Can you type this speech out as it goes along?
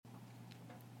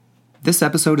This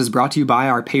episode is brought to you by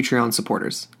our Patreon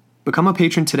supporters. Become a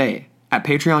patron today at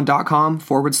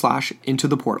patreon.com/into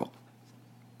the portal.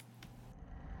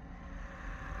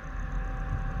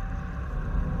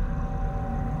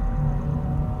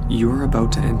 You're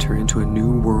about to enter into a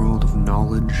new world of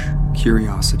knowledge,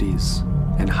 curiosities,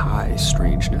 and high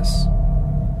strangeness.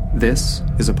 This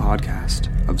is a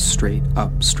podcast of Straight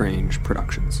Up Strange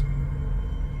Productions.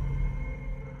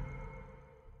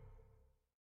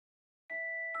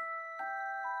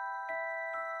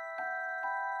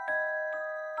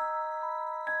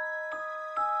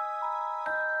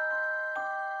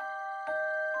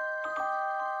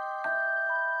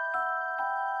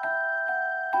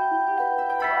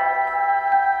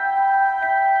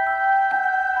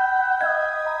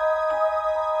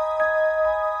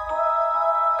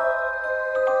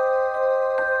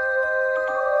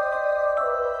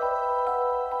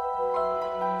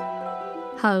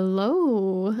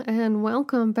 Hello, and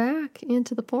welcome back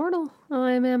into the portal.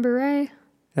 I'm Amber Ray.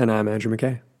 And I'm Andrew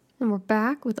McKay. And we're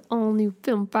back with all new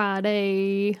Film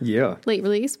Friday. Yeah. Late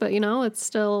release, but it's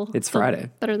still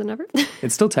Friday. Better than ever.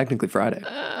 It's still technically Friday.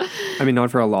 I mean, not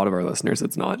for a lot of our listeners,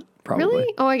 it's not, probably.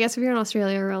 Really? Oh, I guess if you're in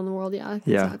Australia or around the world, yeah.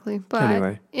 Exactly. But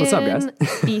anyway, what's up, guys?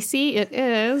 BC, it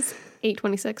is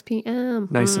 8:26 p.m.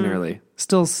 Nice and early.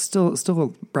 Still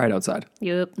bright outside.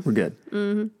 Yep. We're good.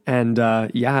 Mm-hmm. And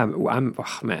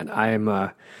I'm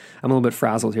a little bit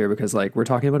frazzled here because we're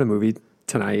talking about a movie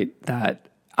tonight that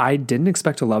I didn't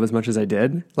expect to love as much as I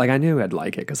did. I knew I'd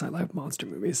like it because I love monster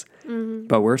movies. Mm-hmm.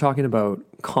 But we're talking about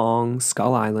Kong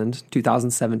Skull Island,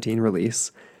 2017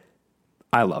 release.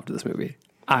 I loved this movie.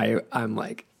 I'm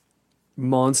like,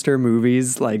 monster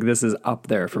movies, this is up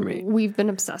there for me. We've been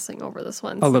obsessing over this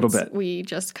one. A little bit. We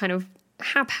just kind of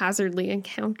haphazardly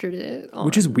encountered it.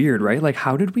 Which is weird, right?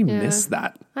 How did we miss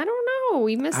that? I don't know.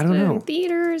 We missed it in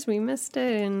theaters. We missed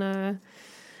it in...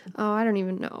 I don't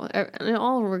even know. In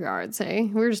all regards, hey,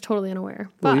 we were just totally unaware.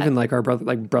 Well, even my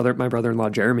brother-in-law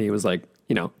Jeremy was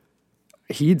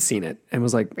he'd seen it and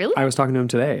was like, really? I was talking to him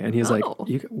today, and he was like,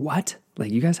 what?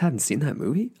 You guys hadn't seen that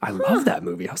movie? I love that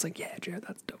movie. I was like, yeah, Jared,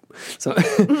 that's dope. So,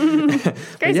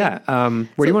 crazy. Yeah.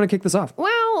 Where do you want to kick this off?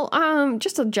 Well,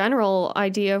 just a general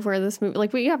idea of where this movie,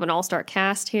 we have an all-star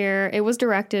cast here. It was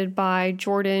directed by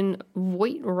Jordan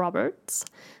Vogt-Roberts.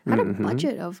 Had a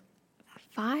budget of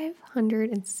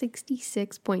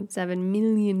 $566.7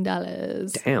 million.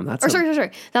 Damn, that's sorry.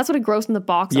 That's what it grossed in the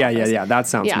box office. Yeah. That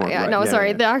sounds more right. No,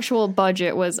 sorry. The actual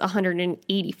budget was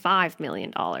 $185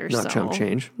 million. Not chump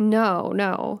change.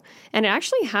 No. And it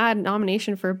actually had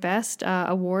nomination for Best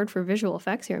Award for Visual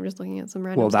Effects here. I'm just looking at some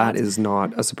random that stats. is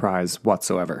not a surprise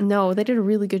whatsoever. No, they did a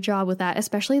really good job with that,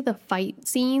 especially the fight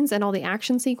scenes and all the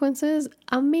action sequences.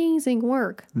 Amazing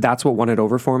work. That's what won it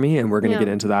over for me, and we're going to get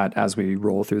into that as we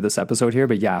roll through this episode here.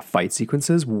 But yeah, fight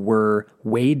sequences were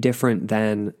way different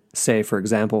than, say, for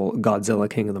example, Godzilla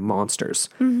King of the Monsters,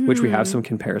 which we have some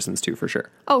comparisons to for sure.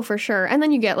 Oh, for sure. And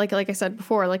then you get, like I said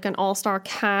before, an all-star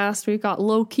cast. We've got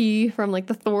Loki from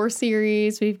the Thor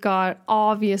series. We've got,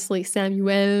 obviously,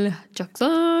 Samuel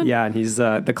Jackson. Yeah, and he's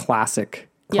the classic.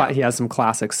 He has some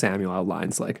classic Samuel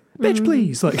lines bitch,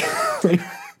 please.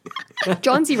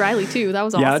 John C. Reilly too. That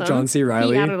was awesome. Yeah, John C.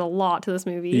 Reilly. He added a lot to this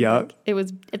movie. Yeah.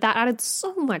 That added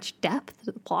so much depth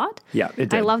to the plot. Yeah, it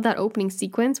did. I love that opening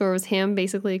sequence where it was him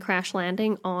basically crash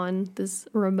landing on this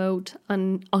remote,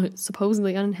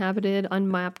 supposedly uninhabited,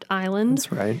 unmapped island.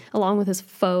 That's right. Along with his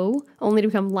foe, only to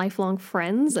become lifelong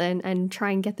friends and try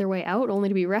and get their way out, only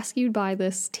to be rescued by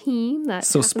this team that.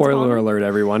 So spoiler alert,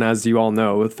 everyone, as you all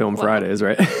know with Film Fridays,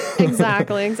 right?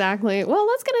 Exactly. Well,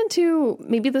 let's get into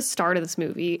maybe the start of this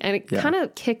movie. And it kind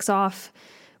of kicks off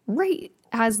right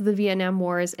as the Vietnam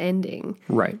War is ending.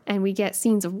 Right. And we get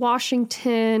scenes of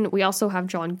Washington. We also have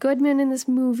John Goodman in this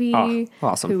movie. Oh,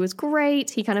 awesome. Who was great.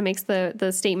 He kind of makes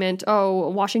the statement,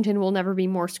 Washington will never be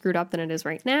more screwed up than it is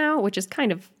right now, which is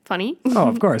kind of funny. Oh,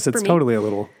 of course. It's totally a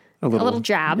little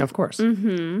jab. Of course.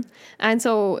 Mm-hmm. And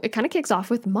so it kind of kicks off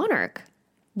with Monarch.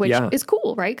 Which is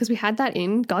cool, right? Because we had that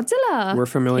in Godzilla. We're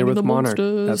familiar with Monarch.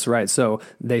 Monsters. That's right. So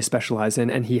they specialize in,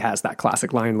 and he has that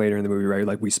classic line later in the movie,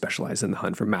 right? We specialize in the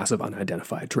hunt for massive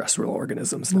unidentified terrestrial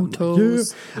organisms.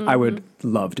 I would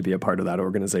love to be a part of that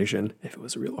organization if it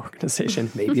was a real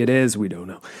organization. Maybe it is. We don't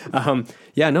know.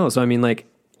 So I mean,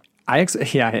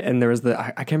 and there was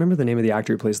I can't remember the name of the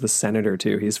actor who plays the senator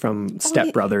too. He's from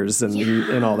Step Brothers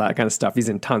and all that kind of stuff. He's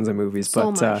in tons of movies,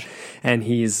 and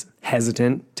he's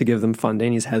hesitant to give them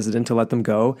funding. He's hesitant to let them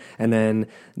go. And then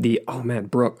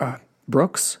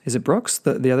Brooks, is it Brooks?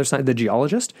 The other side, the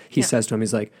geologist. He says to him,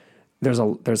 he's like, there's a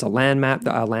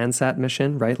Landsat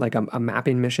mission, right? A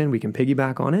mapping mission. We can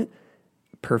piggyback on it.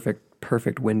 Perfect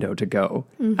perfect window to go.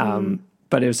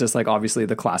 But it was just like obviously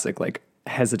the classic like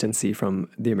hesitancy from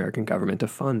the American government to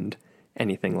fund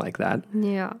anything like that.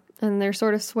 Yeah. And they're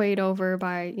sort of swayed over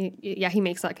by, he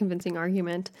makes that convincing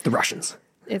argument. The Russians.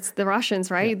 It's the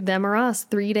Russians, right? Yeah. Them or us,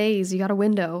 3 days, you got a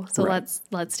window. So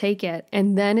let's take it.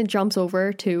 And then it jumps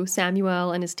over to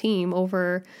Samuel and his team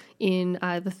over in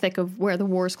the thick of where the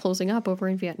war is closing up over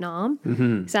in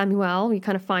Vietnam. Samuel, we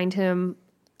kind of find him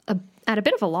at a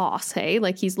bit of a loss, hey?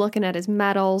 Like he's looking at his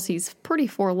medals. He's pretty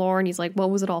forlorn. He's like,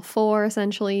 what was it all for,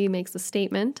 essentially? He makes the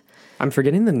statement. I'm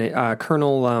forgetting the name.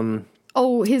 Colonel...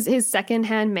 Oh, his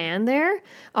second-hand man there.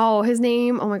 Oh, his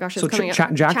name. Oh my gosh, it's coming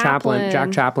up. Jack Chaplin.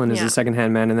 Jack Chaplin is his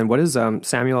second-hand man, and then what is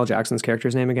Samuel L. Jackson's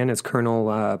character's name again? It's Colonel.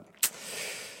 I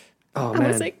want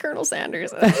to say Colonel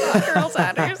Sanders. Colonel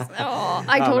Sanders. Oh,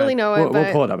 I totally know it.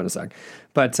 We'll pull it up in a sec.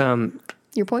 But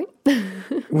your point.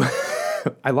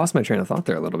 I lost my train of thought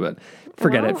there a little bit.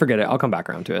 Forget it. I'll come back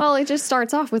around to it. Well, it just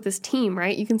starts off with this team,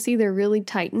 right? You can see they're really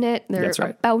tight-knit. They're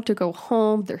about to go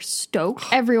home. They're stoked.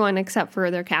 Everyone except for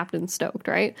their captain's stoked,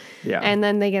 right? Yeah. And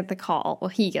then they get the call. Well,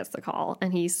 he gets the call,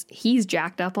 and he's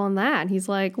jacked up on that. He's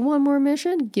like, one more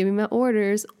mission? Give me my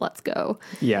orders. Let's go.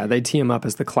 Yeah, they tee him up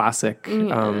as the classic.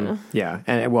 And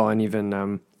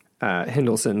even...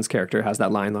 Hindelson's character has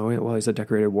that line, though, well, he's a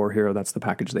decorated war hero. That's the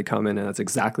package they come in, and that's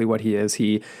exactly what he is.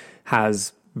 He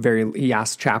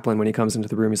asks Chaplin when he comes into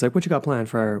the room, he's like, what you got planned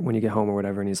for when you get home or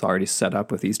whatever? And he's already set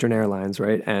up with Eastern Airlines,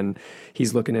 right? And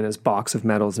he's looking in his box of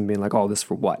medals and being like, all this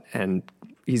for what? And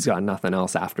he's got nothing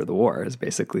else after the war is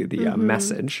basically the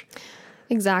message.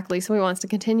 Exactly. So he wants to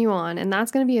continue on. And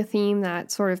that's going to be a theme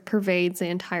that sort of pervades the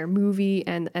entire movie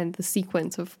and the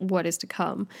sequence of what is to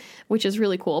come, which is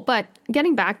really cool. But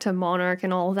getting back to Monarch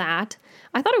and all that,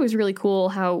 I thought it was really cool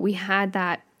how we had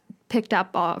that picked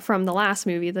up from the last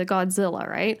movie, the Godzilla,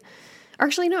 right?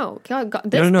 Actually, no.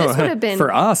 This would have been...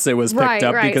 For us, it was picked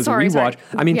up because we watched...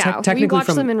 I mean, technically we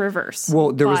watched them in reverse.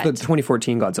 Well, there was the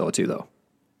 2014 Godzilla too, though.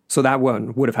 So that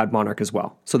one would have had Monarch as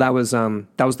well. So that was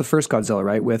the first Godzilla,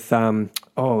 right? With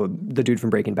the dude from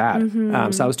Breaking Bad.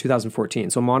 So that was 2014.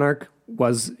 So Monarch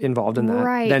was involved in that.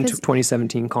 Right. Then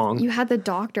 2017 Kong. You had the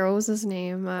doctor. What was his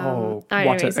name?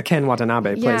 Ken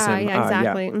Watanabe plays him. Yeah,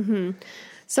 exactly.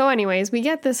 So anyways, we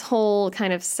get this whole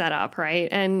kind of setup, right?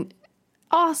 And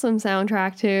awesome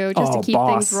soundtrack too, just to keep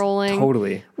things rolling.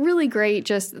 Totally. Really great.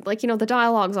 Just like, the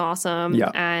dialogue's awesome. Yeah.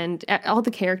 And all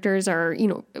the characters are,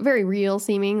 very real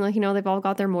seeming. Like, they've all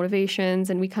got their motivations,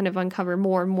 and we kind of uncover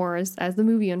more and more as the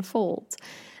movie unfolds.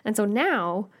 And so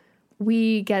now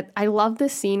I love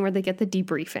this scene where they get the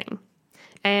debriefing.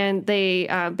 And they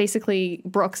basically,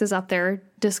 Brooks is up there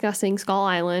discussing Skull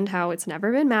Island, how it's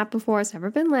never been mapped before, it's never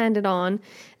been landed on,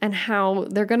 and how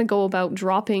they're going to go about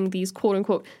dropping these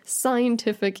quote-unquote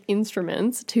scientific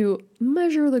instruments to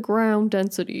measure the ground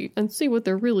density and see what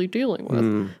they're really dealing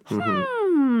with.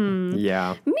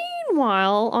 Yeah.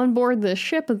 Meanwhile, on board this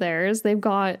ship of theirs, they've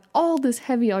got all this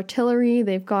heavy artillery,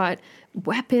 they've got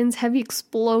weapons, heavy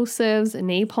explosives,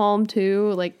 napalm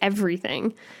too, like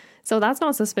everything. So that's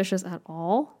not suspicious at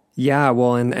all. Yeah,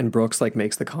 well, and Brooks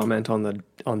makes the comment on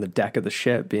the deck of the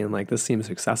ship, being like, "This seems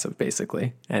excessive,"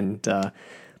 basically. And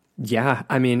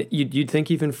I mean, you'd think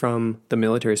even from the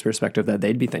military's perspective that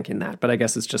they'd be thinking that, but I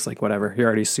guess it's just like whatever. You're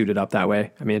already suited up that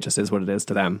way. I mean, it just is what it is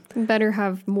to them. Better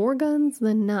have more guns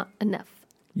than not enough.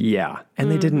 Yeah, and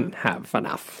they didn't have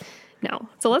enough. No.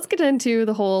 So let's get into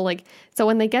the whole so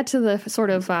when they get to the sort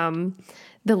of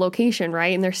the location,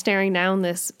 right? And they're staring down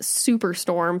this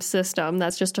superstorm system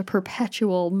that's just a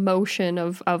perpetual motion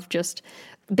of just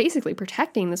basically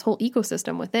protecting this whole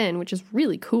ecosystem within, which is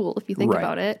really cool if you think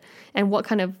about it. And what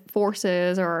kind of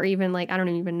forces or even I don't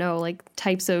even know,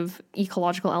 types of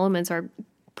ecological elements are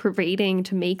pervading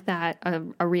to make that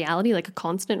a reality, a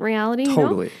constant reality.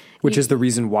 Totally. Which is the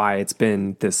reason why it's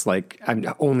been this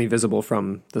only visible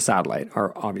from the satellite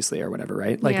or obviously or whatever,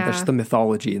 right? That's the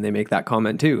mythology, and they make that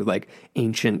comment too.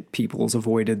 Ancient peoples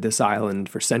avoided this island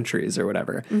for centuries or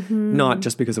whatever. Not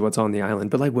just because of what's on the island,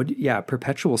 but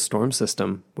perpetual storm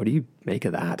system. What do you make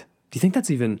of that? Do you think that's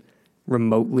even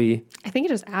remotely? I think it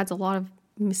just adds a lot of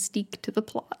mystique to the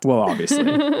plot. Well, obviously.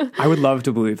 I would love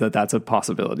to believe that that's a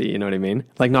possibility, you know what I mean?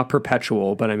 Not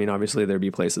perpetual, but I mean, obviously there'd be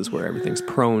places where everything's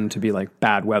prone to be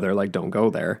bad weather, don't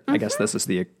go there. I guess this is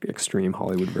the extreme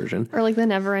Hollywood version. Or the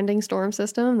never-ending storm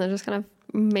system that just kind of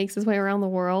makes its way around the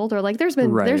world. Or there's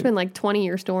been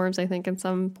 20-year storms, I think, in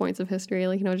some points of history,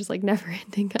 just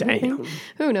never-ending kind of thing.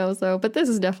 Who knows, though? But this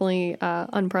is definitely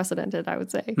unprecedented, I would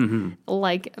say,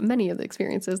 like many of the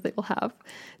experiences they will have.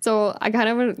 So I kind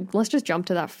of let's just jump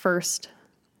to that first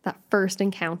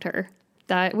encounter.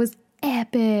 That was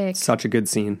epic. Such a good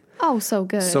scene. Oh, so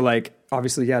good. So like,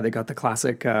 obviously, yeah, they got the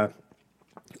classic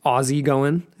Aussie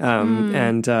going,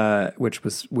 and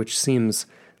which seems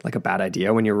like a bad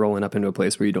idea when you're rolling up into a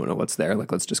place where you don't know what's there.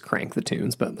 Like, let's just crank the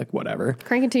tunes, but like whatever.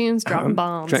 Cranking tunes, dropping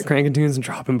bombs. Cranking tunes and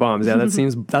dropping bombs. Yeah,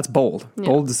 that's bold. Yeah.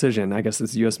 Bold decision. I guess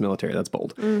it's U.S. military. That's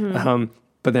bold.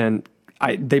 But then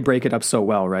they break it up so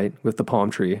well, right? With the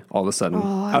palm tree all of a sudden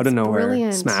out of nowhere,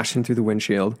 brilliant. Smashing through the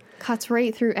windshield. Cuts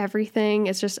right through everything.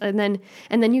 It's just, and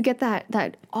then you get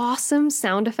that awesome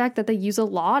sound effect that they use a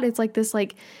lot. It's like this,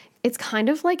 like, it's kind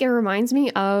of like, it reminds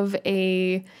me of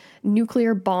a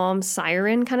nuclear bomb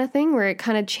siren kind of thing where it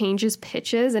kind of changes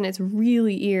pitches and it's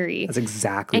really eerie. That's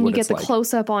exactly and what you get it's the like.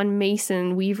 close up on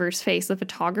Mason Weaver's face, the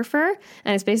photographer,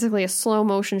 and it's basically a slow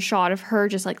motion shot of her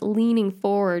just like leaning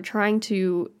forward, trying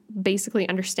to basically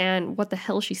understand what the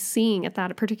hell she's seeing at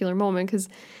that particular moment, because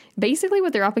basically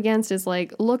what they're up against is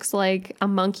like, looks like a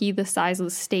monkey the size of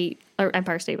the state or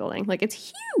Empire State Building. Like,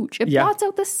 it's huge. It blots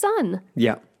out the sun.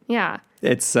 Yeah.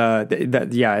 It's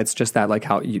it's just that, like,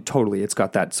 how it's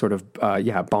got that sort of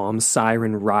bomb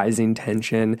siren, rising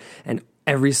tension, and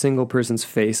every single person's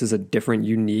face is a different,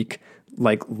 unique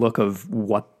like look of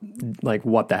what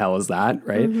the hell is that,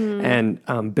 right?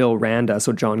 And Bill Randa,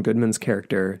 so John Goodman's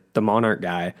character, the Monarch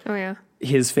guy. Oh yeah.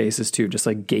 His face is too just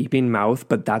like gaping mouth,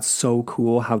 but that's so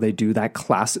cool how they do that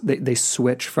class. They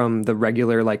switch from the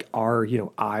regular like our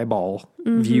eyeball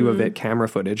view of it, camera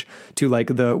footage, to like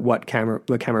the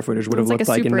camera footage would have looked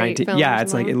like in 19. Yeah,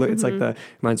 it's like it's like the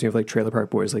reminds me of like Trailer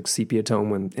Park Boys, like sepia tone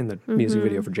when in the music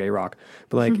video for J-Rock.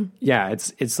 But like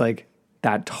it's like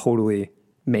that totally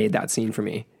made that scene for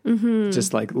me.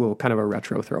 Just like a little kind of a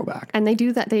retro throwback. And they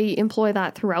do that. They employ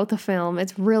that throughout the film.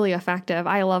 It's really effective.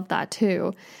 I love that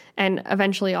too. And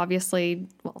eventually, obviously,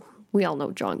 well, we all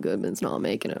know John Goodman's not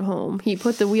making it home. He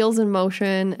put the wheels in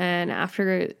motion, and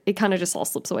after it kind of just all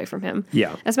slips away from him.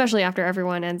 Yeah. Especially after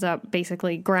everyone ends up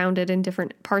basically grounded in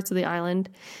different parts of the island.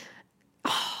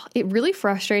 Oh, it really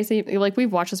frustrates me. Like,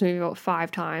 we've watched this movie about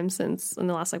 5 times since in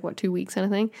the last 2 weeks kind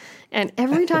of thing. And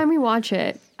every time we watch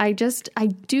it, I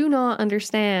do not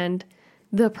understand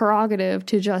the prerogative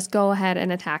to just go ahead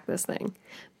and attack this thing.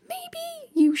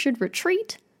 Maybe you should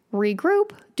retreat,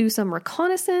 regroup, do some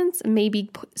reconnaissance, maybe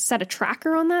set a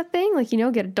tracker on that thing,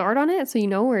 get a dart on it so you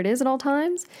know where it is at all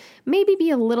times. Maybe be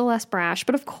a little less brash,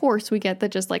 but of course we get the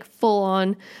just like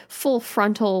full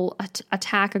frontal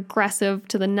attack, aggressive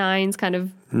to the nines kind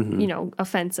of,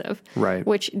 offensive. Right.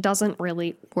 Which doesn't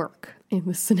really work in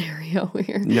this scenario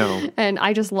here. No. And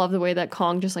I just love the way that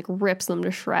Kong just like rips them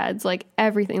to shreds, like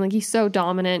everything. Like, he's so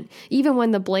dominant. Even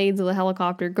when the blades of the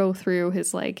helicopter go through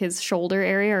his shoulder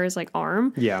area or his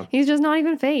arm. Yeah. He's just not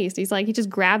even phased. He's like, he just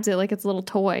grabs it like it's a little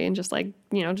toy and just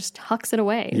just hucks it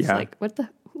away. It's like,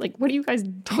 what do you guys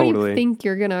what do you think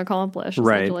you're gonna accomplish?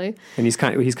 Essentially? Right. And he's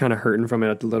kind of hurting from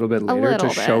it a little bit later to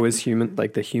show his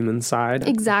the human side.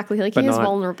 Exactly. Like, he is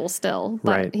vulnerable still,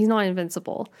 but he's not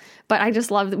invincible. But I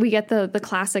just love that we get the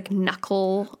classic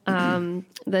knuckle, the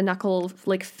knuckle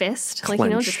fist,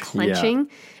 Clench. Just clenching.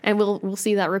 Yeah. And we'll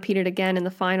see that repeated again in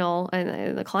the final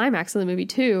and the climax of the movie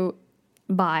too,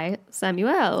 by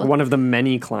Samuel. One of the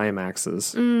many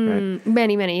climaxes. Right?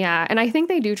 Many, yeah. And I think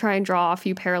they do try and draw a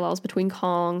few parallels between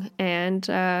Kong and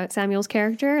Samuel's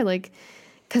character,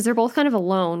 because they're both kind of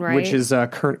alone, right? Which is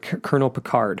Colonel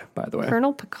Picard, by the way.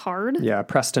 Colonel Picard? Yeah,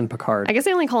 Preston Picard. I guess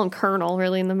they only call him Colonel,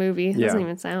 really, in the movie. It doesn't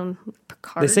even sound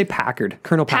Picard. They say Packard.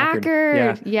 Colonel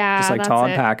Packard. Yeah, just like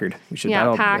Todd Packard.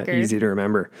 That'll be easy to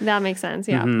remember. That makes sense,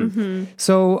 yeah.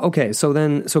 So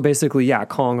basically,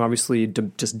 Kong obviously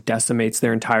just decimates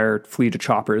their entire fleet of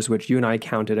choppers, which you and I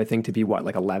counted, I think, to be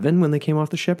 11 when they came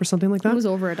off the ship or something like that? It was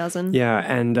over a dozen. Yeah,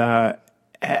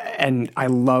 and I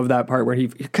love that part where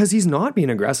because he's not being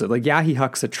aggressive. He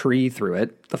hucks a tree through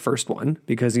it, the first one,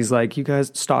 because he's like, you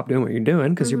guys stop doing what you're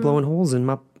doing because you're blowing holes in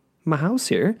my house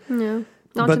here. Yeah.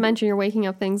 Not to mention you're waking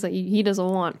up things that he doesn't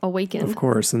want awakened. Of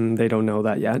course, and they don't know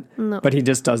that yet. No. But he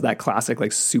just does that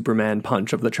classic Superman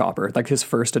punch of the chopper. His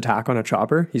first attack on a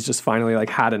chopper, he's just finally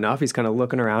had enough. He's kind of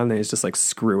looking around and he's just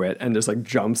screw it, and just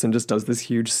jumps and just does this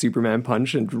huge Superman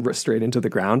punch and straight into the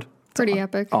ground. Pretty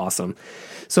epic. Awesome.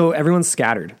 So everyone's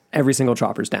scattered. Every single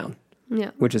chopper's down.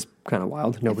 Yeah. Which is kind of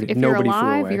wild. Nobody if you're alive,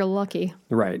 flew away. You're lucky.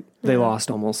 Right. They lost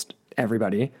almost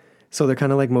everybody. So they're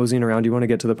kind of moseying around. Do you want to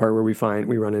get to the part where we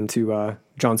run into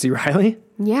John C. Reilly?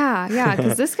 Yeah,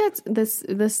 because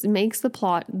this makes the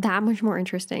plot that much more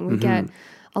interesting. We get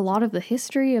a lot of the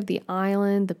history of the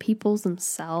island, the peoples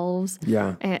themselves.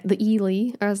 Yeah. And the Ely,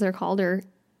 as they're called, are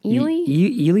Ely?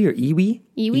 Ely or Iwi?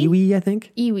 Iwi, I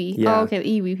think. Iwi. Yeah. Oh, okay,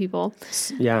 the Iwi people.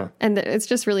 Yeah. And it's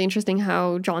just really interesting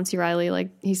how John C. Reilly, like,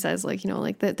 he says, like, you know,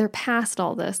 like, they're past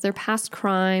all this. They're past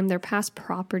crime. They're past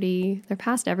property. They're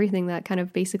past everything that kind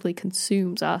of basically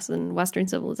consumes us in Western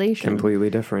civilization. Completely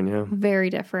different, yeah. Very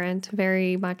different.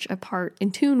 Very much apart,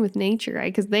 in tune with nature,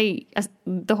 right? Because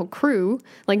the whole crew,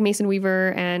 like Mason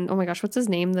Weaver and, oh my gosh, what's his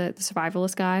name? The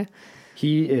survivalist guy.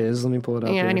 He is. Let me pull it up.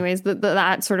 Yeah, here. anyways,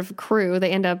 that sort of crew,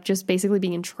 they end up just basically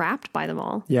being entrapped by them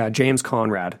all. Yeah, James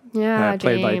Conrad. Yeah,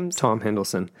 played James. by Tom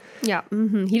Hiddleston. Yeah,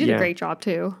 he did a great job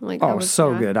too. Like,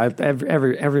 good.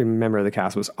 Every member of the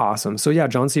cast was awesome. So yeah,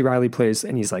 John C. Reilly plays,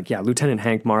 and he's like, yeah, Lieutenant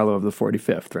Hank Marlowe of the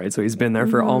 45th, right? So he's been there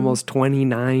for almost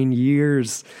 29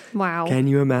 years. Wow. Can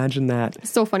you imagine that?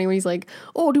 It's so funny when he's like,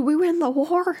 oh, did we win the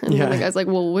war? And the guy's like,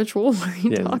 well, which war are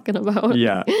you talking about?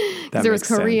 Yeah. There was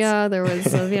Korea, there was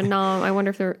Vietnam. I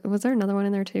wonder if was there another one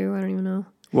in there too? I don't even know.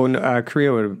 Well, no,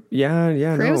 Korea would,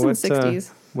 Korea was in the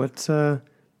 60s. What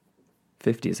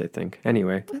 50s, I think.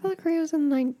 Anyway. I thought Korea was in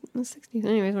the 60s.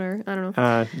 Anyways, whatever. I don't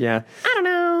know. Yeah. I don't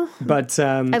know. But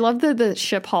I love the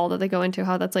ship hall that they go into,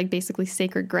 how that's like basically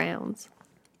sacred grounds.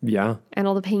 Yeah. And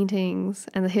all the paintings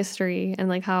and the history and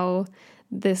like how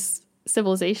this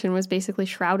civilization was basically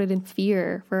shrouded in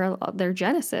fear for their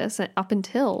genesis up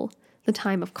until the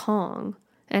time of Kong,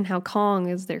 and how Kong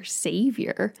is their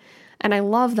savior. And I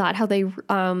love that, how they,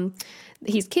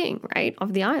 he's king, right,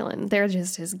 of the island. They're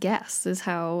just his guests, is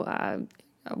how,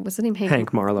 what's the name?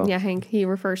 Hank Marlowe. Yeah, Hank, he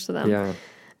refers to them. Yeah.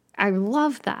 I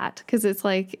love that, because it's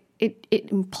like,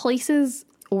 it places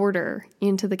order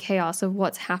into the chaos of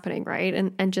what's happening, right?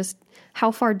 And just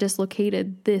how far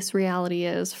dislocated this reality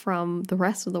is from the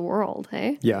rest of the world,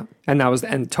 hey? Yeah. And that was,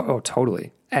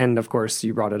 totally. And of course,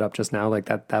 you brought it up just now, like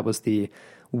that was the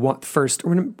first,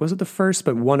 or was it the first,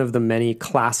 but one of the many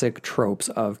classic tropes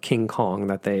of King Kong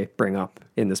that they bring up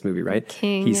in this movie, right?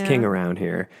 He's king around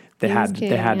here. They had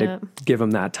to give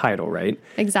him that title, right?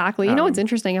 Exactly. You know what's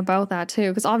interesting about that too,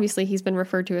 because obviously he's been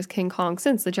referred to as King Kong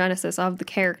since the genesis of the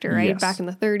character, right? Yes. Back in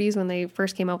the 30s when they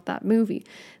first came out with that movie.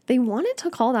 They wanted to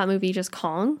call that movie just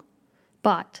Kong,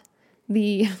 but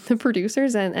the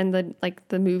producers and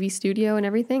the movie studio and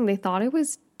everything, they thought it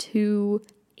was too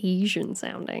Asian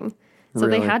sounding. So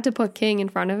They had to put King in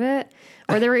front of it,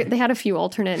 or they had a few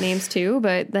alternate names too,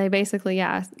 but they basically,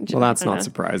 Well, that's not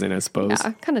surprising, I suppose.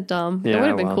 Yeah, kind of dumb. Yeah, it would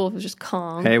have been cool if it was just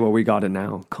Kong. Hey, well, we got it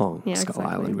now, Kong Skull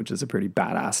Island, which is a pretty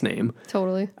badass name.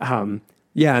 Totally.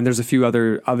 Yeah, and there's a few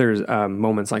other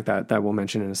moments like that we'll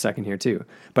mention in a second here too.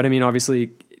 But I mean,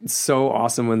 obviously, it's so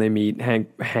awesome when they meet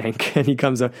Hank, and he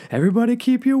comes up, everybody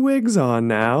keep your wigs on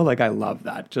now. Like, I love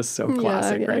that. Just so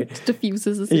classic, right? It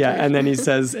diffuses the situation. Yeah, and then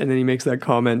he makes that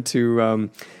comment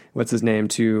to, what's his name,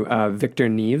 to Victor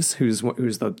Neves, who's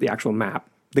the actual map,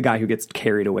 the guy who gets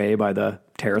carried away by the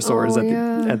pterosaurs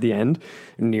at the end,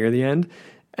 near the end.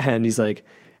 And he's like,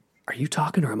 are you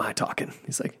talking or am I talking?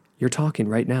 He's like, you're talking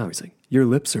right now. He's like, your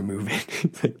lips are moving.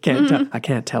 Like, I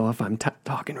can't tell if I'm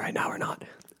talking right now or not.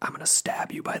 I'm going to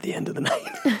stab you by the end of the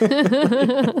night.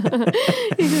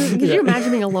 Could you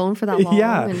imagine being alone for that long?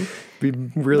 Yeah, and be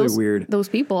really weird. Those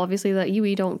people, obviously, that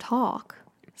Iwi don't talk.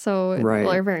 So,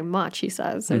 or very much, he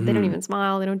says. They don't even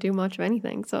smile. They don't do much of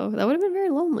anything. So that would have been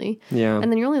very lonely. Yeah.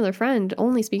 And then your only other friend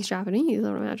only speaks Japanese,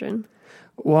 I would imagine.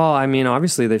 Well, I mean,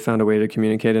 obviously they found a way to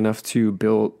communicate enough to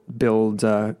build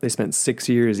they spent 6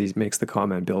 years, he makes the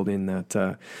comment, building that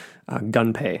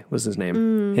Gunpei was his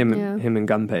name. Him and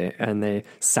Gunpei. And they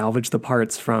salvaged the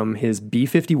parts from his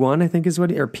B-51, I think is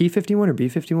what, or P-51 or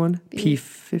B-51?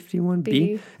 P-51?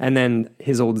 B? And then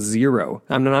his old Zero.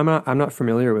 I'm not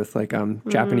familiar with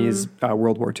Japanese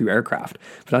World War II aircraft,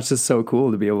 but that's just so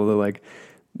cool to be able to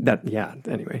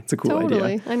anyway, it's a cool idea.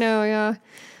 Totally. I know, yeah.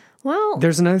 Well,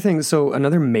 there's another thing. So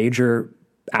another major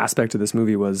aspect of this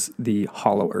movie was the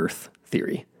Hollow Earth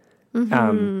theory.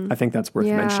 I think that's worth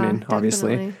mentioning,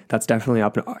 obviously. Definitely. That's definitely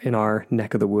up in our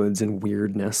neck of the woods in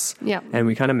weirdness. Yeah. And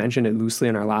we kind of mentioned it loosely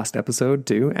in our last episode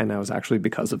too. And that was actually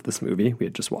because of this movie. We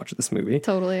had just watched this movie.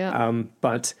 Totally, yeah.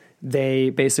 But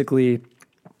they basically,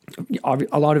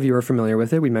 a lot of you are familiar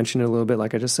with it. We mentioned it a little bit,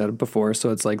 like I just said before. So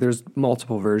it's like there's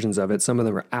multiple versions of it. Some of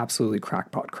them are absolutely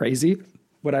crackpot crazy.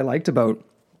 What I liked about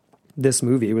this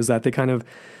movie was that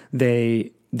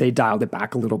they dialed it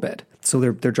back a little bit. So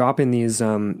they're dropping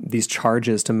these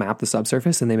charges to map the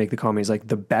subsurface, and they make the comments like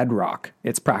the bedrock,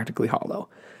 it's practically hollow.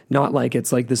 Not like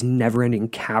it's like this never-ending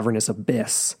cavernous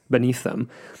abyss beneath them.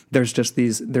 There's just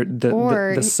these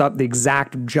the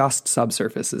exact just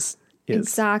subsurface is is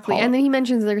exactly hollow. And then he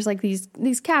mentions there's like these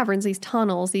caverns, these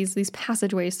tunnels, these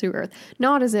passageways through Earth,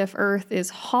 not as if Earth is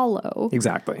hollow,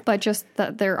 exactly, but just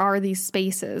that there are these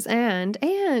spaces. And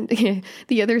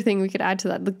the other thing we could add to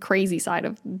that, the crazy side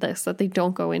of this that they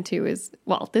don't go into is,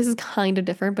 well, this is kind of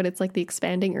different, but it's like the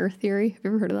expanding Earth theory. Have you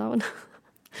ever heard of that one?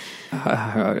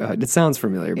 It sounds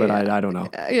familiar, but I don't know.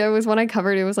 Yeah, it was one I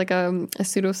covered. It was like a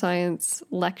pseudoscience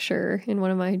lecture in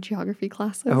one of my geography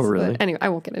classes. Oh, really? But anyway, I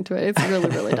won't get into it. It's really,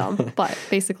 really dumb. But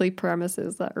basically, premise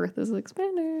is that Earth is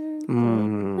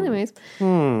expanding. Anyways.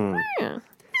 Yeah.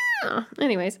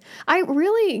 Anyways,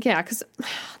 because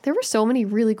there were so many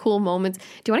really cool moments. Do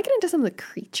you want to get into some of the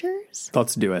creatures?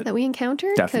 Let's do it. That we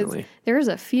encountered? Definitely. There's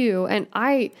a few. And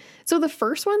so the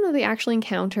first one that they actually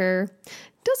encounter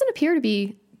doesn't appear to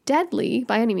be deadly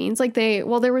by any means. Like there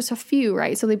was a few,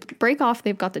 right? So they break off,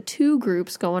 they've got the two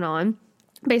groups going on.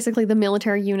 Basically the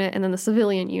military unit and then the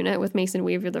civilian unit with Mason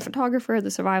Weaver, the photographer, the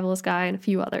survivalist guy, and a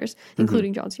few others,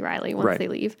 including John C. Reilly once they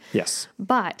leave. Yes.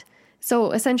 But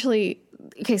so essentially,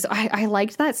 okay, so I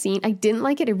liked that scene. I didn't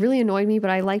like it. It really annoyed me,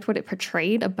 but I liked what it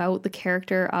portrayed about the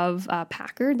character of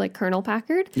Packard, like Colonel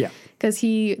Packard. Yeah. Because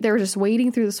they were just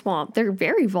wading through the swamp. They're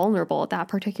very vulnerable at that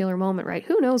particular moment, right?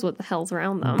 Who knows what the hell's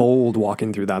around them? Bold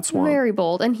walking through that swamp. Very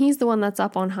bold. And he's the one that's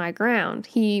up on high ground.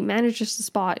 He manages to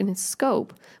spot in his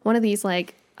scope one of these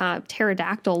like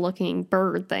pterodactyl looking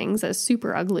bird things that's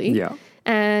super ugly. Yeah.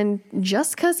 And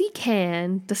just because he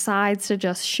can, decides to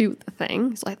just shoot the thing.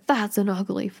 He's like, that's an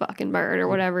ugly fucking bird, or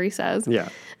whatever he says. Yeah.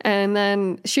 And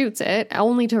then shoots it,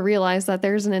 only to realize that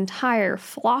there's an entire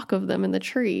flock of them in the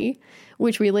tree,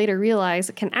 which we later realize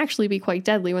can actually be quite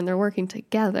deadly when they're working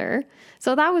together.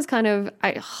 So that was kind of,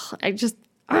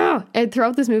 and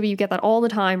throughout this movie, you get that all the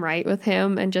time, right? With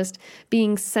him and just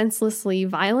being senselessly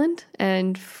violent,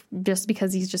 and just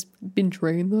because he's just been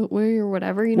trained that way or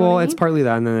whatever, you know. Well, what I mean? it's partly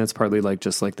that, and then it's partly like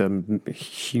just like the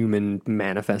human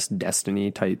manifest destiny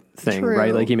type thing, True.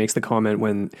 right? Like he makes the comment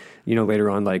when, later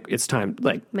on, like it's time,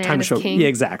 like Man time to is show. king. Yeah,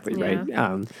 exactly,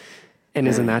 Yeah. right. And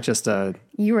isn't that just a...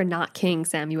 You are not King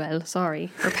Samuel,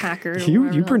 sorry. Or Packard. Or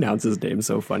You pronounce his name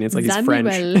so funny. It's like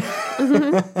Samuel. he's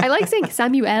French. I like saying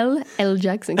Samuel L.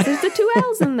 Jackson, because there's the two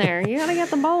L's in there. You gotta get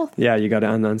them both. Yeah, you got to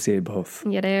enunciate both.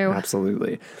 You do.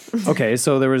 Absolutely. Okay,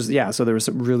 so there was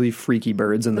some really freaky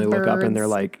birds, and they look up and they're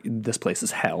birds. like, this place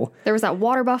is hell. There was that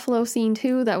water buffalo scene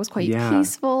too that was quite Yeah.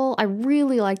 peaceful. I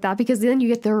really like that, because then you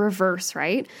get the reverse,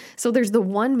 right? So there's the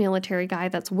one military guy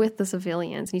that's with the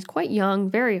civilians, and he's quite young,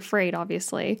 very afraid,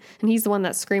 obviously, and he's the one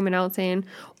that's screaming out saying,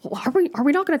 well, are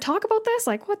we not going to talk about this?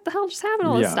 Like, what the hell just happened?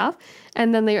 All this Yeah. stuff.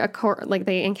 And then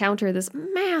they encounter this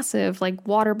massive like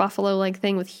water buffalo like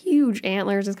thing with huge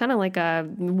antlers. It's kind of like a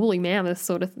woolly mammoth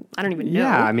sort of. I don't even know.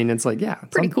 Yeah, I mean, it's like, it's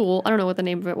Pretty cool. I don't know what the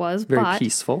name of it was. very but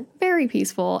peaceful. Very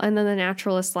peaceful. And then the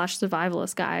naturalist /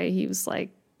 survivalist guy, he was like,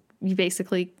 he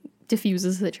basically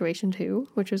diffuses the situation too,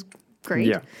 which is great.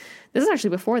 Yeah. This is actually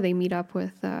before they meet up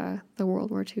with the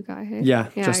World War II guy. Hey? Yeah,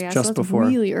 so just that's before.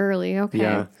 Really early. Okay.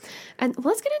 Yeah. And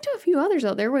let's get into a few others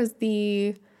though. There was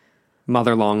the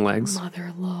Mother Longlegs.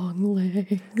 Mother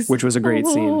Longlegs, Which was a great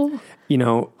scene.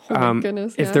 Oh my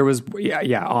goodness, if yeah. there was,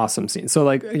 awesome scene.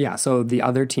 So so the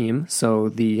other team, so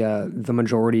the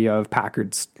majority of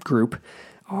Packard's group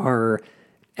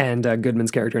and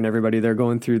Goodman's character and everybody, they're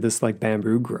going through this like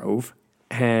bamboo grove.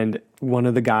 And one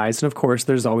of the guys, and of course,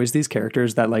 there's always these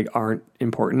characters that like aren't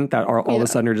important, that are all of a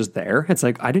sudden are just there. It's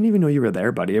like, I didn't even know you were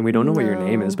there, buddy, and we don't know what your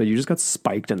name is, but you just got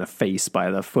spiked in the face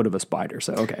by the foot of a spider.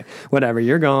 So okay, whatever,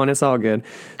 you're gone, it's all good.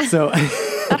 So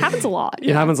that happens a lot.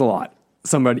 it happens a lot.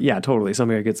 Somebody gets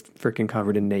freaking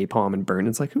covered in napalm and burned.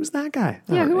 It's like, who's that guy?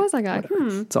 Yeah, All who right, was that guy?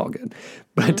 whatever. It's all good.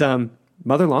 But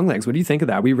Mother Longlegs, what do you think of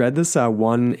that? We read this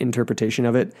one interpretation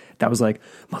of it that was like,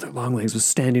 Mother Longlegs was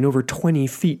standing over 20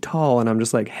 feet tall, and I'm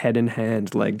just like head in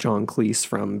hand like John Cleese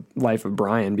from Life of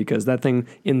Brian, because that thing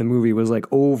in the movie was like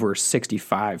over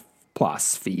 65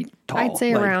 plus feet tall. I'd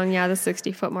say like, around the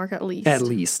 60-foot mark at least. At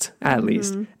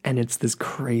least. And it's this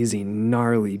crazy,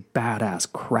 gnarly,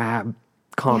 badass crab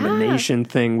combination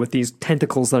thing with these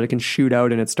tentacles that it can shoot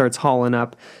out, and it starts hauling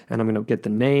up, and I'm going to get the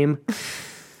name.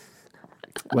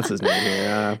 What's his name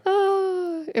here?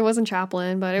 It wasn't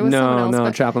Chaplin, but it was someone else. No,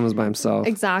 but Chaplin was by himself.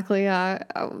 Exactly.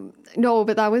 No,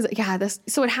 but that was,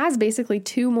 so it has basically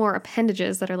two more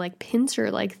appendages that are like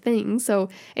pincer-like things. So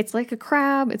it's like a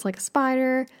crab, it's like a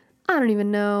spider. I don't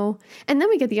even know. And then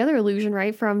we get the other illusion,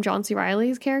 right, from John C.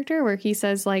 Reilly's character, where he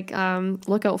says like,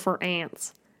 look out for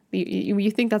ants.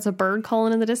 You think that's a bird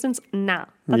calling in the distance? Nah,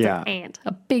 that's an ant,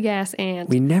 a big ass ant.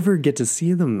 We never get to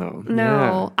see them though.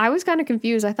 No, I was kind of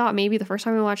confused. I thought maybe the first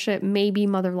time we watched it, maybe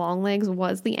Mother Longlegs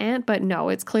was the ant, but no,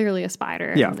 it's clearly a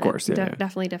spider. Yeah, of course.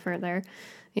 Definitely different there.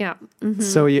 Yeah. Mm-hmm.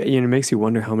 So it makes you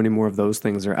wonder how many more of those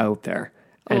things are out there,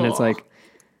 and it's like.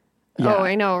 Yeah. Oh,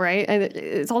 I know, right? And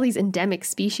it's all these endemic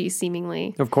species,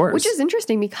 seemingly. Of course. Which is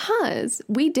interesting because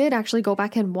we did actually go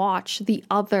back and watch the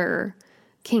other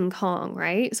King Kong,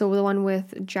 right? So the one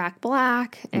with Jack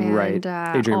Black and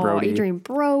Adrian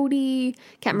Brody.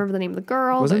 Can't remember the name of the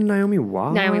girl. Was it Naomi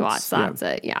Watts? Naomi Watts, that's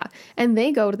it, yeah. And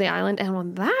they go to the island, and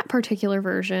on that particular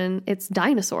version, it's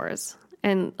dinosaurs.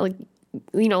 And like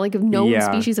known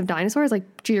species of dinosaurs,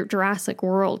 like Jurassic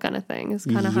World kind of thing is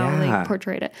kind of how they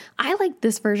portrayed it. I like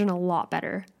this version a lot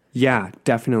better. Yeah,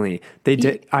 definitely. They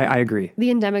did. I agree. The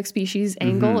endemic species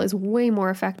angle is way more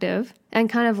effective and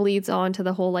kind of leads on to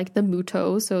the whole like the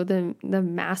MUTO, so the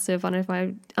massive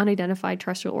unidentified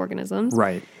terrestrial organisms.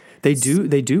 Right. They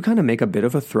do kind of make a bit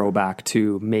of a throwback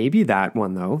to maybe that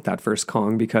one though, that first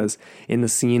Kong, because in the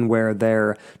scene where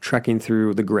they're trekking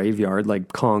through the graveyard,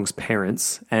 like Kong's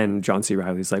parents, and John C.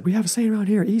 Reilly's like, we have a saying around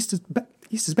here, East is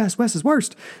best, West is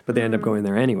worst, but they end up going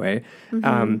there anyway.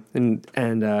 And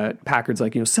Packard's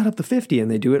like, set up the 50, and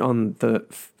they do it on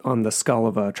the skull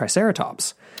of a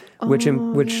Triceratops. Which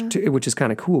is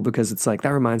kind of cool because it's like that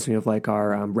reminds me of like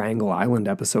our Wrangel Island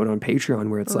episode on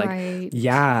Patreon where it's like,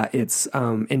 it's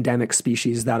endemic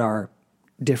species that are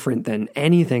different than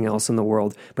anything else in the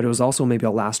world, but it was also maybe a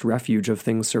last refuge of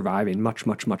things surviving much,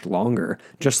 much, much longer,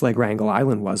 just like Wrangel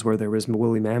Island was, where there was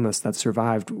woolly mammoths that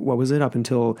survived, what was it, up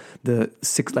until the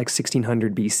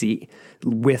 1600 BC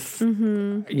with,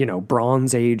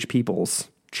 Bronze Age peoples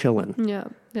chilling. Yeah,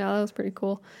 that was pretty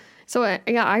cool. So,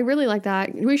 I really like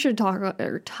that. We should talk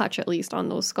or touch at least on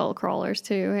those skull crawlers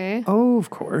too, hey? Oh,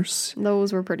 of course.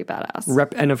 Those were pretty badass.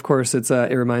 And of course, it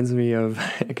reminds me of,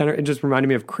 it just reminded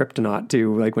me of Kryptonite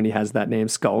too, like when he has that name,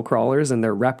 skull crawlers, and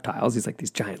they're reptiles. He's like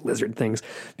these giant lizard things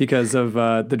because of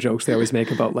the jokes they always make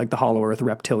about like the Hollow Earth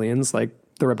reptilians, like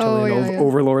the reptilian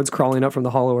overlords crawling up from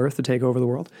the Hollow Earth to take over the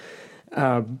world.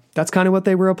 That's kind of what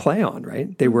they were a play on,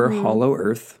 right? They were Hollow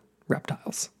Earth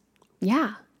reptiles.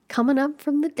 Yeah. Coming up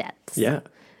from the depths. Yeah.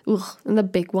 Ugh, and the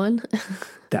big one.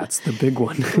 That's the big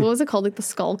one. What was it called? Like the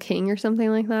Skull King or something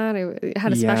like that? It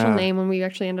had a special name when we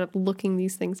actually ended up looking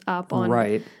these things up on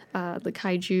the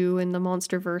kaiju and the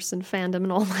monsterverse and fandom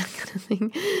and all that kind of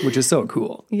thing. Which is so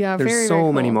cool. Yeah, There's very, so very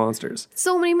cool. many monsters.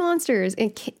 So many monsters.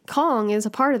 And Kong is a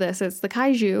part of this. It's the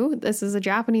kaiju. This is a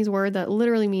Japanese word that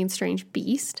literally means strange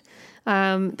beast. The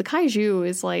kaiju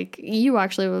is like, you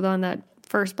actually were the one that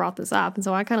first brought this up, and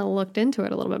so I kind of looked into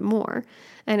it a little bit more,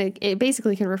 and it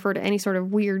basically can refer to any sort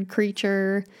of weird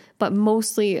creature, but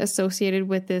mostly associated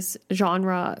with this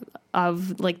genre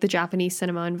of like the Japanese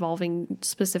cinema involving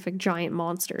specific giant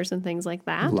monsters and things like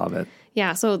that. Love it.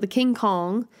 Yeah, so the King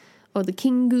Kong, or the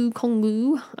Kingu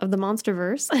Kongu of the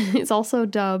Monsterverse, is also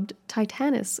dubbed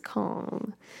Titanus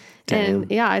Kong. Damn.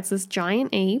 And yeah, it's this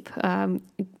giant ape.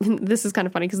 This is kind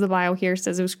of funny because the bio here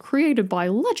says it was created by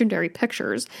Legendary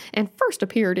Pictures and first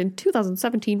appeared in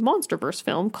 2017 Monsterverse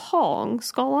film Kong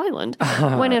Skull Island,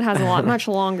 when it has a much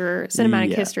longer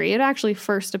cinematic history. It actually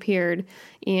first appeared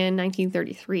in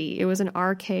 1933. It was an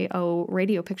RKO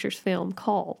Radio Pictures film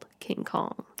called King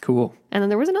Kong. Cool. And then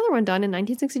there was another one done in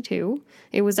 1962.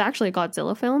 It was actually a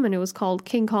Godzilla film, and it was called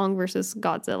King Kong versus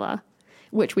Godzilla,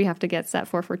 which we have to get set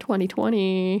for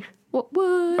 2020. What?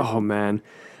 Oh man,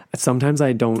 sometimes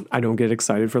I don't get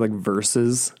excited for like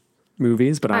versus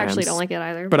movies, but I actually don't like it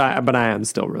either. But I am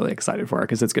still really excited for it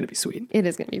because it's going to be sweet. It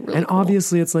is going to be really. And cool.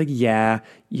 Obviously, it's like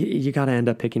you got to end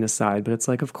up picking a side, but it's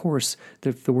like of course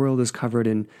if the world is covered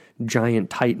in giant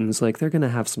titans, like they're going to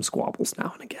have some squabbles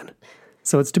now and again.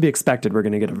 So it's to be expected we're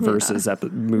going to get a versus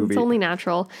movie. It's only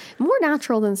natural. More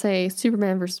natural than, say,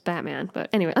 Superman versus Batman. But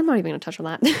anyway, I'm not even going to touch on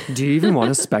that. Do you even want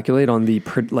to speculate on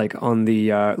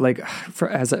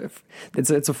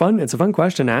it's a fun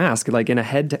question to ask, like in a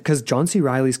head, because John C.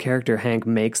 Reilly's character Hank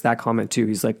makes that comment too.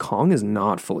 He's like, Kong is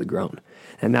not fully grown.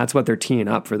 And that's what they're teeing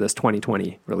up for this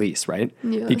 2020 release, right?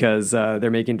 Yeah. Because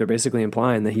they're basically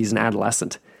implying that he's an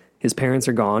adolescent. His parents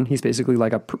are gone. He's basically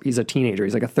like he's a teenager.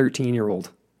 He's like a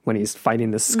 13-year-old. When he's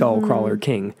fighting the skull crawler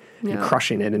king and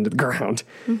crushing it into the ground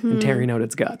and tearing out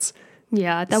its guts.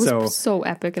 Yeah, that was so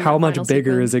epic. How much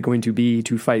bigger is it going to be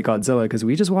to fight Godzilla? Because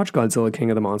we just watched Godzilla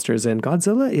King of the Monsters, and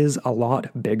Godzilla is a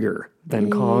lot bigger than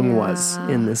Kong was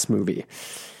in this movie.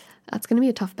 That's going to be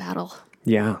a tough battle.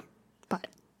 Yeah. But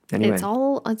anyway. It's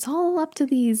all up to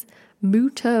these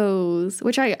MUTOs,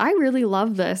 which I really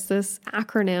love this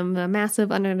acronym, the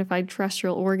Massive Unidentified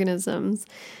Terrestrial Organisms.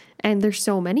 And there's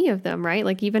so many of them, right?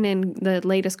 Like even in the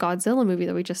latest Godzilla movie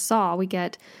that we just saw, we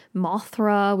get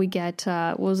Mothra, we get,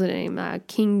 what was the name?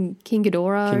 King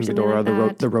Ghidorah. King Ghidorah,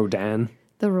 like the Rodan.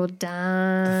 The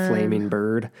Rodan. The flaming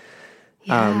bird.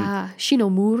 Yeah.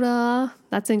 Shinomura.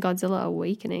 That's in Godzilla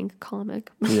Awakening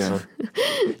comic. Yeah.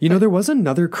 There was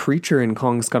another creature in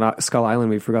Kong Skull Island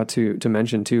we forgot to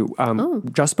mention too.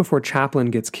 Just before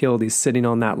Chaplin gets killed, he's sitting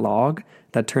on that log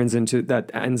that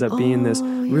ends up being this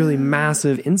really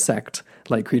massive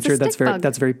insect-like creature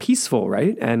that's very peaceful,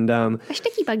 right? And a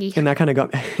sticky buggy. And that kind of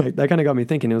got me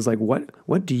thinking. It was like,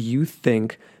 what do you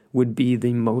think would be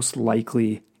the most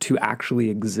likely to actually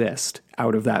exist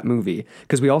out of that movie?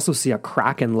 Because we also see a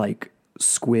kraken-like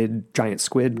giant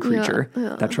squid creature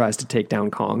that tries to take down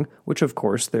Kong, which of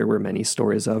course there were many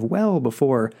stories of well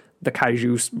before the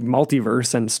kaiju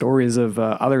multiverse, and stories of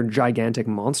other gigantic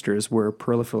monsters were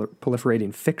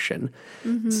proliferating fiction.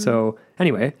 Mm-hmm. So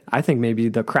anyway, I think maybe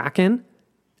the kraken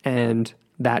and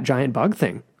that giant bug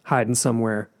thing hiding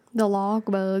somewhere. The log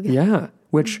bug. Yeah,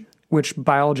 which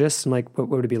biologists and like what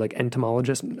would it be, like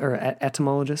entomologists or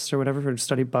etymologists or whatever for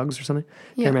study bugs or something?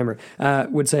 Can't remember.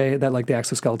 Would say that like the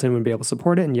exoskeleton would be able to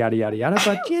support it and yada yada yada,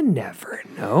 but you never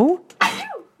know.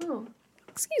 Oh,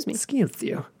 excuse me. Excuse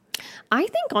you. I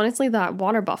think honestly that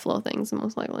water buffalo thing's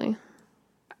most likely.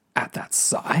 At that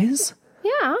size?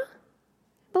 Yeah.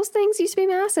 Those things used to be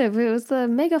massive. It was the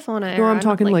megafauna era. No, I'm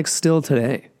talking like still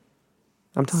today.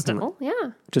 I'm talking still,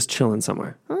 yeah. Just chilling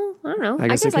somewhere. Well, I don't know. I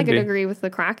guess I could agree with the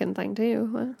kraken thing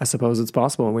too. I suppose it's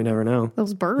possible. We never know.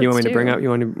 Those birds. You want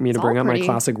me to bring up my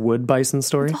classic wood bison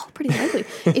story? It's all pretty likely.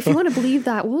 If you want to believe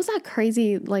that, what was that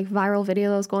crazy like viral video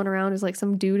that was going around? It was like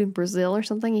some dude in Brazil or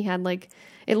something. He had like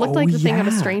it looked like the thing out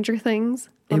of Stranger Things.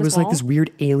 It was like this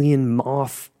weird alien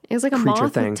moth. It was like a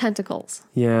moth with tentacles.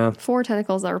 Yeah. 4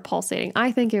 tentacles that were pulsating.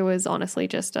 I think it was honestly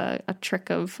just a trick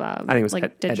of I think it was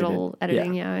like digital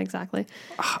editing. Yeah, exactly.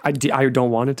 I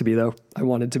don't want it to be, though. I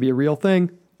want it to be a real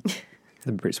thing. That'd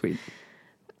be pretty sweet.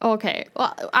 Okay.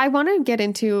 Well, I want to get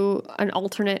into an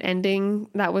alternate ending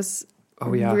that was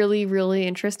really, really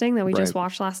interesting that we just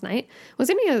watched last night. Was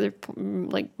there any other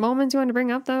like moments you want to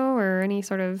bring up, though, or any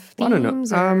sort of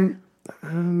themes? I don't know.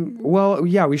 Well,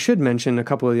 yeah, we should mention a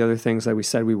couple of the other things that we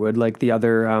said we would, like the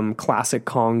other classic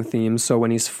Kong themes. So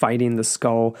when he's fighting the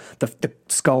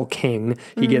Skull King,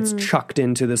 he gets chucked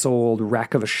into this old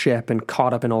wreck of a ship and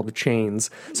caught up in all the chains.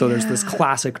 So there's this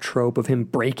classic trope of him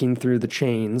breaking through the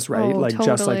chains, right?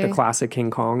 Just like the classic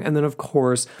King Kong. And then, of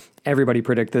course, everybody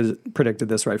predicted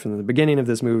this right from the beginning of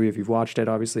this movie, if you've watched it,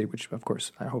 obviously, which, of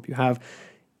course, I hope you have.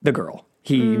 The girl.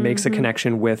 He makes a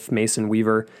connection with Mason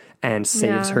Weaver and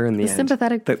saves her in the end.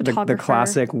 Sympathetic the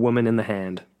classic woman in the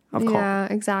hand of Kong. Yeah,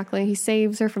 exactly. He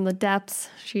saves her from the depths.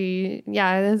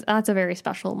 That's a very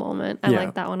special moment. I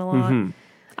like that one a lot. Mm-hmm.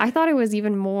 I thought it was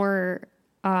even more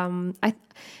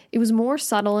it was more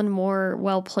subtle and more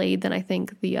well played than I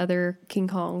think the other King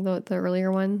Kong, the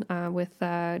earlier one with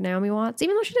Naomi Watts,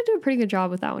 even though she did do a pretty good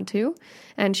job with that one too.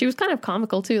 And she was kind of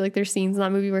comical too. Like there's scenes in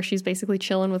that movie where she's basically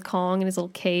chilling with Kong in his little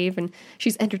cave and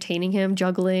she's entertaining him,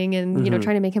 juggling and,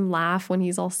 trying to make him laugh when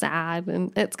he's all sad.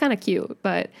 And it's kind of cute,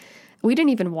 but we didn't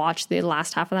even watch the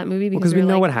last half of that movie because we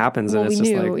know what happens. Well, and it's we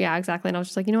just knew, like, yeah, exactly. And I was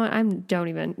just like, you know what?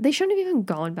 They shouldn't have even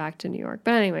gone back to New York.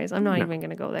 But anyways, I'm not even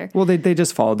going to go there. Well, they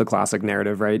just followed the classic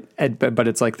narrative, right? But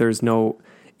it's like there's no.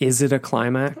 Is it a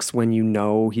climax when you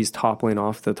know he's toppling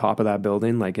off the top of that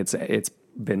building? Like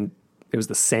it was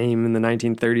the same in the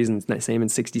 1930s and the same in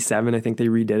 67. I think they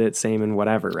redid it, same in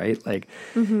whatever, right? Like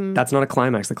that's not a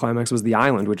climax. The climax was the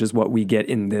island, which is what we get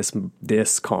in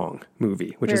this Kong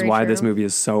movie, which is why this movie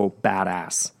is so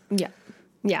badass. Yeah.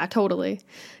 Yeah, totally.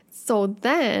 So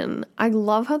then I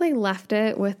love how they left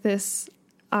it with this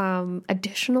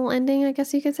additional ending, I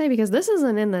guess you could say, because this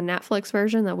isn't in the Netflix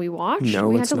version that we watched. No,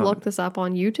 we had to look this up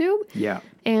on YouTube. Yeah.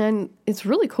 And it's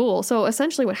really cool. So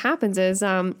essentially what happens is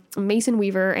Mason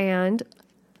Weaver and,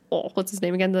 what's his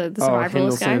name again? The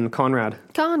survivalist guy?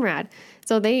 Conrad.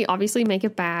 So they obviously make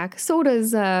it back. So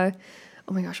does, oh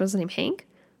my gosh, what's his name? Hank?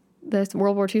 The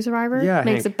World War II survivor? Yeah,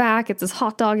 makes it back, gets his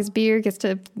hot dog, his beer, gets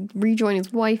to rejoin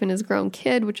his wife and his grown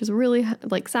kid, which is really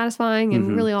like satisfying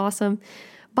and really awesome.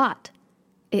 But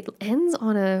it ends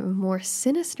on a more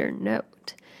sinister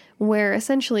note where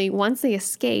essentially once they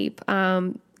escape,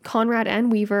 Conrad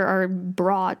and Weaver are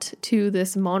brought to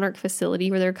this Monarch facility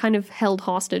where they're kind of held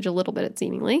hostage a little bit,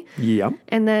 seemingly. Yep.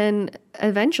 And then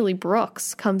eventually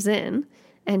Brooks comes in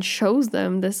and shows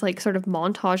them this like sort of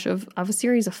montage of a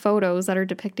series of photos that are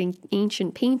depicting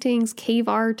ancient paintings, cave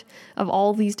art of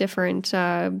all these different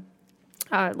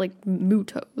like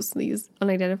mutos, these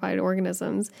unidentified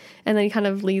organisms. And then he kind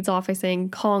of leads off by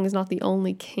saying Kong is not the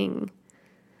only king.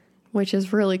 which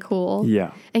is really cool.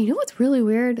 Yeah. And you know what's really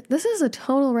weird? This is a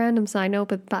total random side note,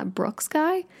 but that Brooks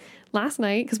guy, last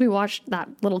night, because we watched that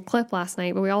little clip last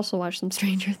night, but we also watched some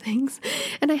Stranger Things,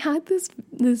 and I had this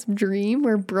dream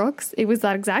where Brooks, it was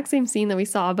that exact same scene that we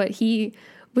saw, but he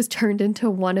was turned into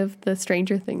one of the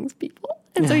Stranger Things people.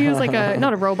 And so he was like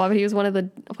not a robot, but he was one of the,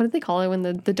 what did they call it when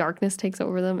the darkness takes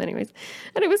over them? Anyways.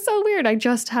 And it was so weird. I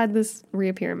just had this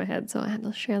reappear in my head, so I had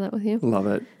to share that with you. Love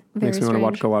it. Very Makes me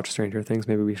want to go watch Stranger Things.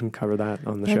 Maybe we can cover that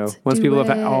on the show. Once people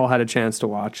have all had a chance to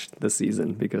watch this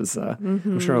season, because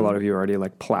I'm sure a lot of you already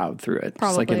like plowed through it. Probably,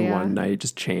 just like in one night,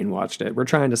 just chain watched it. We're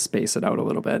trying to space it out a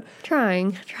little bit.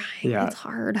 Trying. Yeah. It's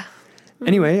hard.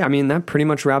 Anyway, I mean, that pretty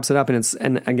much wraps it up.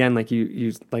 And again, like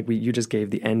you just gave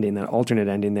the ending, that alternate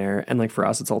ending there. And like for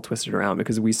us, it's all twisted around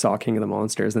because we saw King of the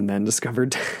Monsters and then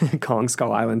discovered Kong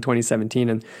Skull Island 2017.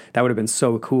 And that would have been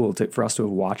so cool for us to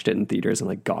have watched it in theaters and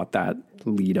like got that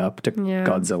lead up to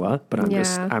Godzilla. But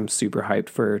I'm super hyped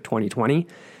for 2020.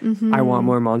 I want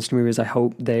more monster movies. I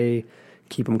hope they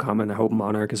keep them coming. I hope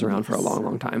Monarch is around for a long,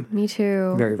 long time. Me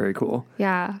too. Very, very cool.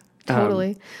 Yeah.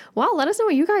 Totally. Well, let us know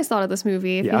what you guys thought of this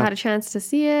movie. If you had a chance to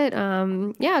see it,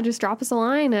 just drop us a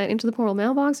line at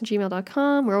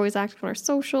intotheportalmailbox@gmail.com. We're always active on our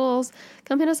socials.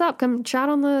 Come hit us up. Come chat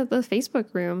on the Facebook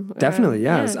room. Definitely,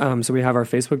 yes. Yeah. So we have our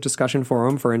Facebook discussion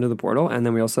forum for Into the Portal, and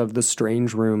then we also have the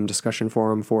Strange Room discussion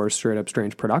forum for Straight Up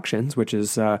Strange Productions, which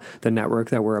is the network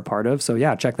that we're a part of. So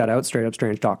yeah, check that out,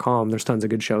 straightupstrange.com. There's tons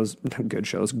of good shows,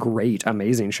 great,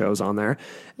 amazing shows on there.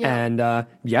 Yeah. And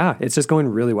it's just going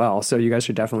really well. So you guys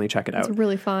should definitely check it out. It's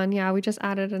really fun. Yeah, we just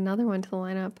added another one to the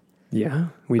lineup. Yeah,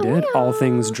 we did. Yeah. All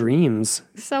Things Dreams.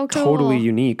 So cool. Totally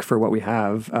unique for what we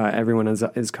have. Everyone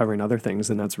is covering other things,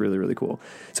 and that's really, really cool.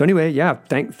 So anyway, yeah,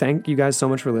 thank you guys so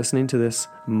much for listening to this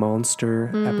monster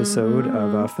episode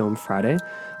of Film Friday.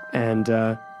 And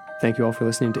thank you all for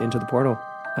listening to Into the Portal.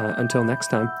 Until next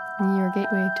time. Your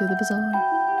gateway to the bizarre.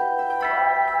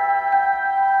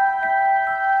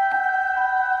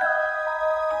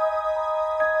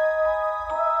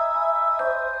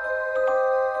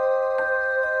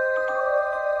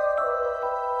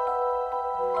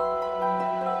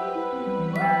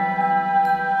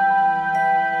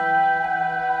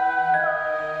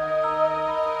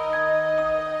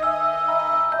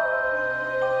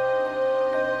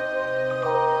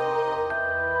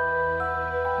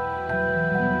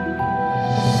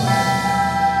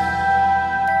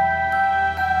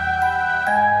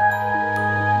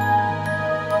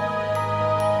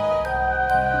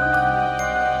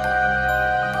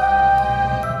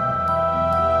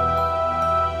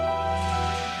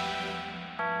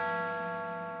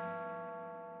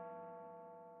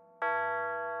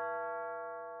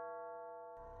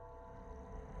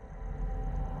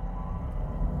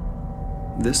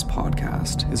 This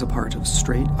podcast is a part of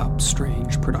Straight Up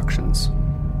Strange Productions.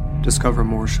 Discover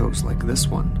more shows like this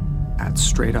one at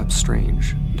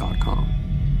straightupstrange.com.